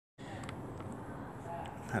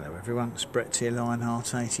Hello everyone, it's Brett here,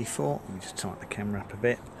 Lionheart84. Let me just tighten the camera up a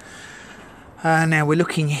bit. Now we're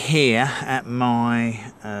looking here at my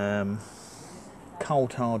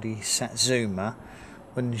cold hardy Satsuma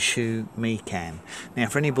Unshu Mikan. Now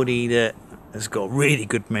for anybody that has got really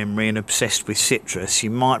good memory and obsessed with citrus, you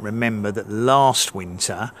might remember that last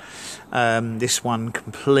winter this one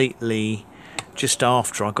completely, just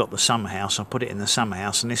after I got the summer house, I put it in the summer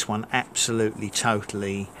house, and this one absolutely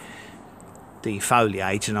totally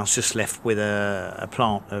defoliated, and I was just left with a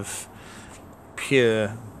plant of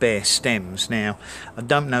pure bare stems. Now I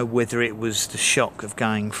don't know whether it was the shock of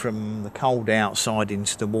going from the cold outside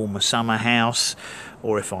into the warmer summer house,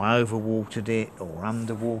 or if I overwatered it or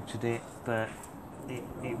underwatered it, but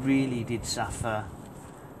it really did suffer.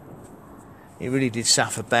 It really did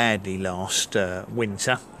suffer badly last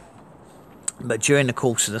winter. But during the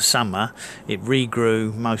course of the summer, it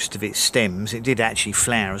regrew most of its stems. It did actually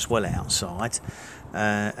flower as well outside,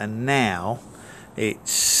 and now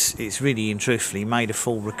it's really and truthfully made a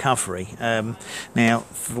full recovery. Now,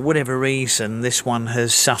 for whatever reason, this one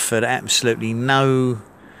has suffered absolutely no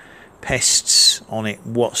pests on it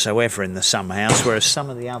whatsoever in the summer house, whereas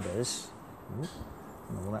some of the others.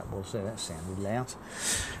 Well, that sounded loud.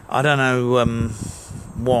 I don't know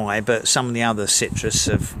why, but some of the other citrus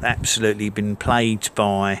have absolutely been plagued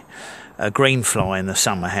by a green fly in the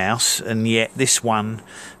summer house, and yet this one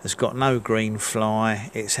has got no green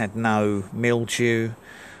fly. It's had no mildew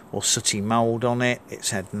or sooty mould on it. It's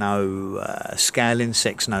had no scale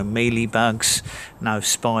insects, no mealybugs, no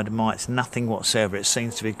spider mites, nothing whatsoever. It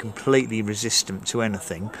seems to be completely resistant to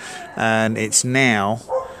anything, and it's now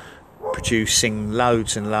producing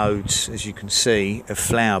loads and loads, as you can see, of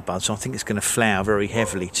flower buds. I think it's going to flower very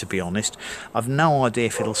heavily, to be honest. I've no idea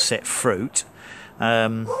if it'll set fruit.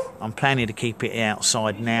 I'm planning to keep it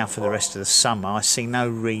outside now for the rest of the summer. I see no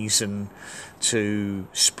reason to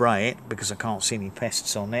spray it because I can't see any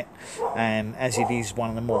pests on it, and as it is one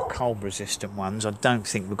of the more cold resistant ones, I don't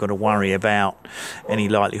think we've got to worry about any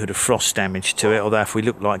likelihood of frost damage to it. Although if we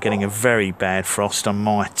look like getting a very bad frost, I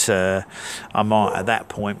might at that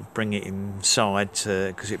point bring it inside,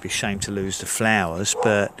 because it'd be a shame to lose the flowers.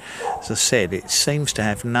 But as I said, it seems to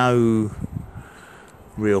have no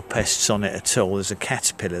real pests on it at all. There's a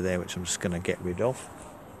caterpillar there which I'm just going to get rid of.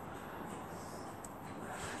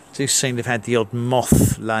 Do seem to have had the odd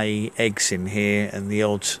moth lay eggs in here, and the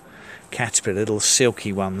odd caterpillar, little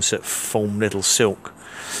silky ones that form little silk.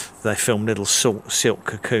 They film little silk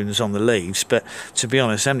cocoons on the leaves, but to be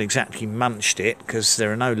honest, I haven't exactly munched it because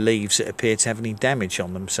there are no leaves that appear to have any damage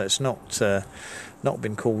on them, so it's not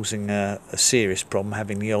been causing a serious problem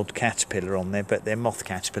having the odd caterpillar on there. But they're moth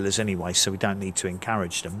caterpillars anyway, so we don't need to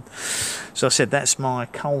encourage them. So I said that's my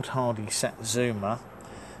cold hardy Satsuma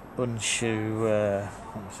Unshu,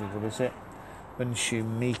 what is it? Unshu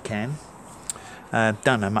Mikan.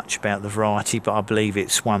 Don't know much about the variety, but I believe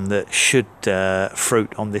it's one that should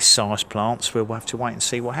fruit on this size plants. We'll have to wait and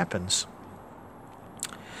see what happens.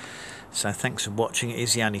 So thanks for watching. It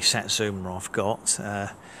is the only Satsuma I've got.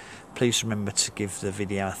 Please remember to give the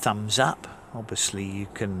video a thumbs up. Obviously you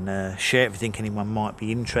can share it if you think anyone might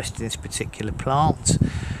be interested in this particular plant.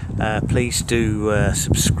 Please do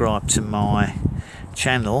subscribe to my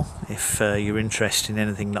channel if you're interested in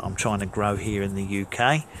anything that I'm trying to grow here in the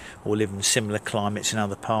UK or live in similar climates in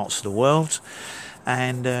other parts of the world.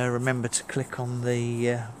 And remember to click on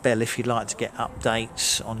the bell if you'd like to get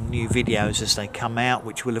updates on new videos as they come out,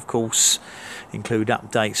 which will of course include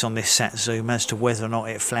updates on this Satsuma as to whether or not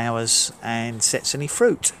it flowers and sets any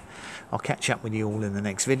fruit. I'll catch up with you all in the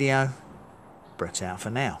next video. Brett out for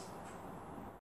now.